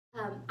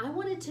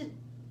wanted to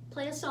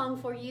play a song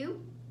for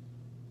you.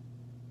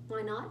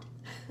 Why not?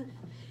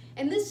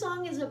 And this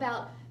song is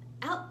about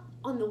out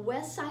on the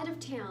west side of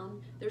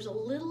town, there's a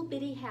little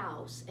bitty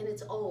house, and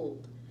it's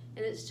old,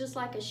 and it's just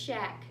like a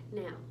shack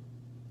now.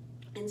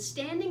 And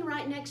standing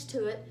right next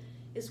to it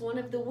is one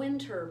of the wind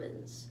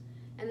turbines,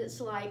 and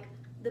it's like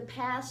the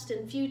past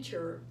and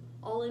future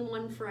all in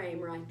one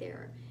frame right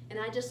there. And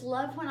I just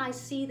love when I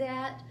see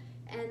that,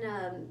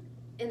 and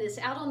it's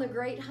out on the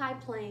great high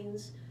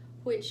plains,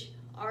 which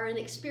are an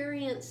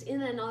experience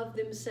in and of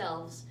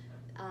themselves.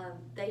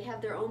 They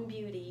have their own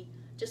beauty,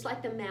 just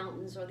like the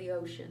mountains or the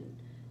ocean.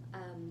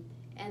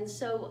 And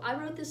so I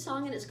wrote this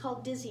song, and it's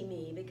called Dizzy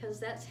Me, because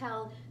that's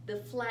how the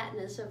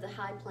flatness of the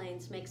high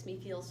plains makes me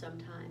feel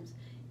sometimes.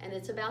 And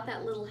it's about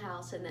that little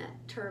house and that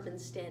turbine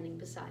standing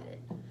beside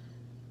it.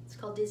 It's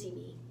called Dizzy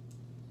Me.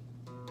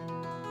 I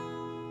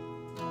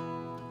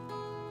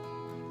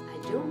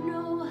don't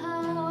know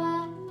how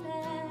I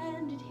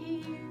landed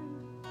here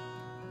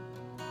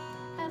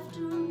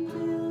after a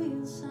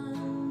million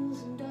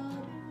sons and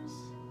daughters,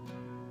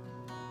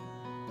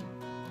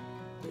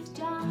 with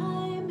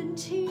diamond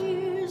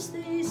tears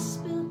they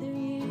spilled their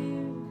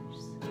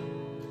years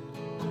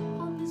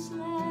on this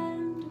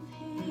land of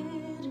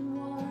hidden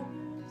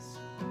waters.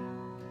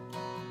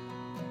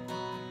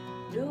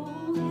 No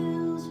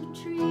hills or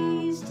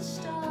trees to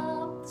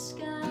stop the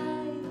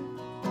sky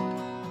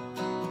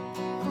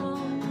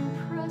from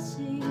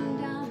pressing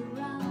down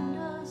around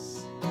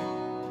us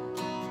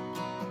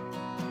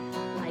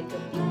like a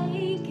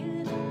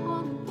blanket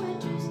on a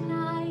winter's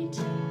night.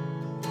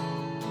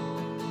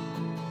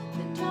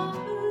 The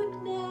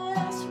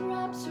darkness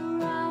wraps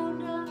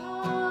around us.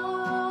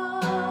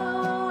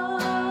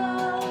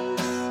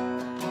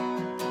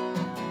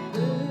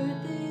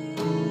 Earth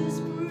is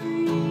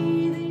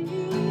breathing,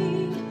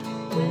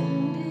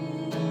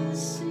 wind is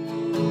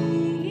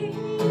singing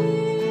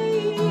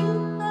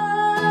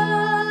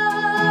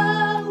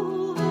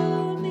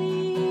over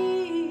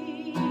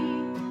me.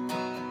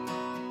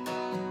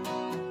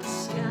 The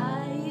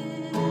sky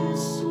is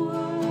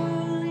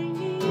swirling,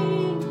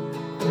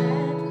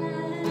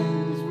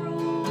 wetlands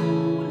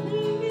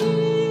rolling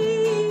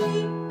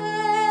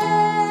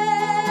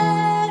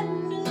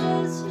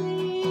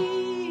endlessly.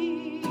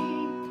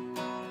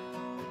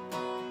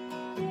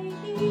 They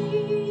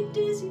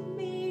dizzy me.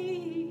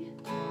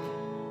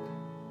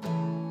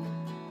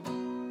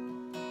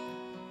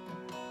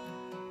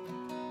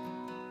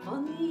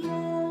 On the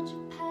edge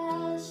of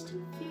past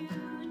and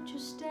future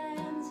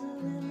stands a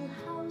little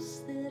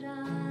house that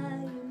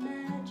I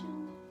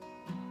imagine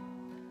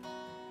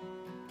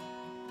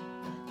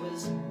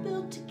was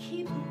built to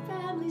keep the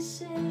family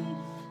safe.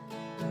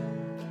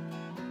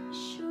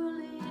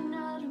 Surely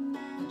not a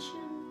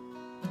mansion.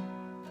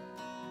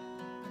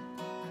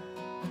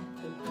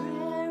 The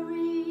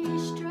prairie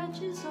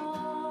stretches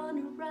on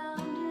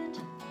around it,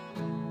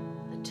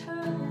 a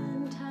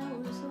turbine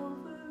towers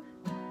over.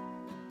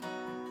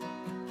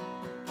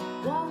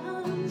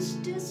 One's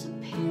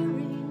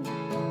disappearing,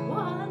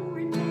 one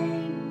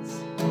remains.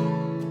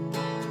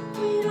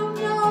 We don't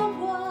know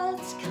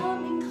what's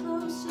coming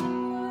closer.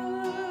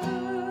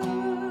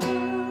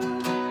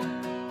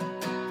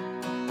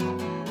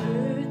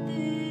 Earth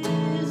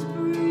is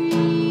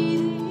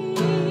breathing,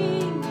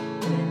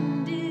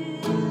 wind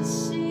is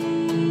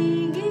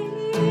singing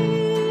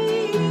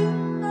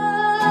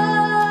over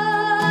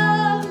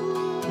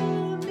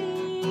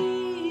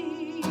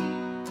me.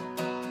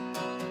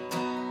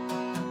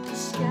 The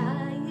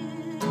sky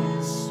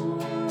is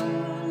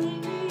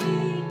swirling,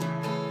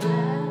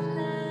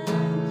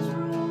 wetlands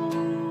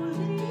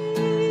rolling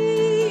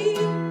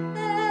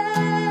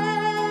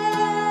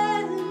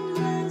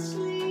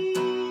endlessly.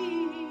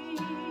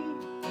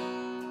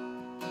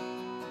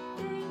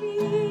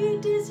 They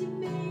dizzy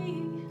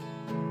me.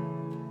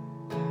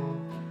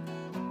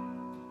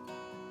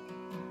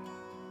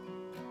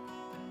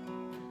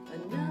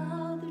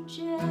 Another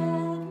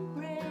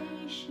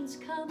generation's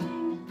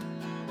coming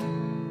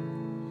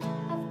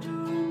after a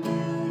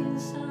million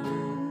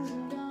sons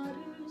and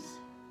daughters,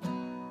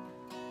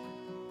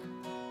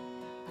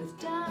 with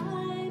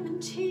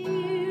diamond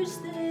tears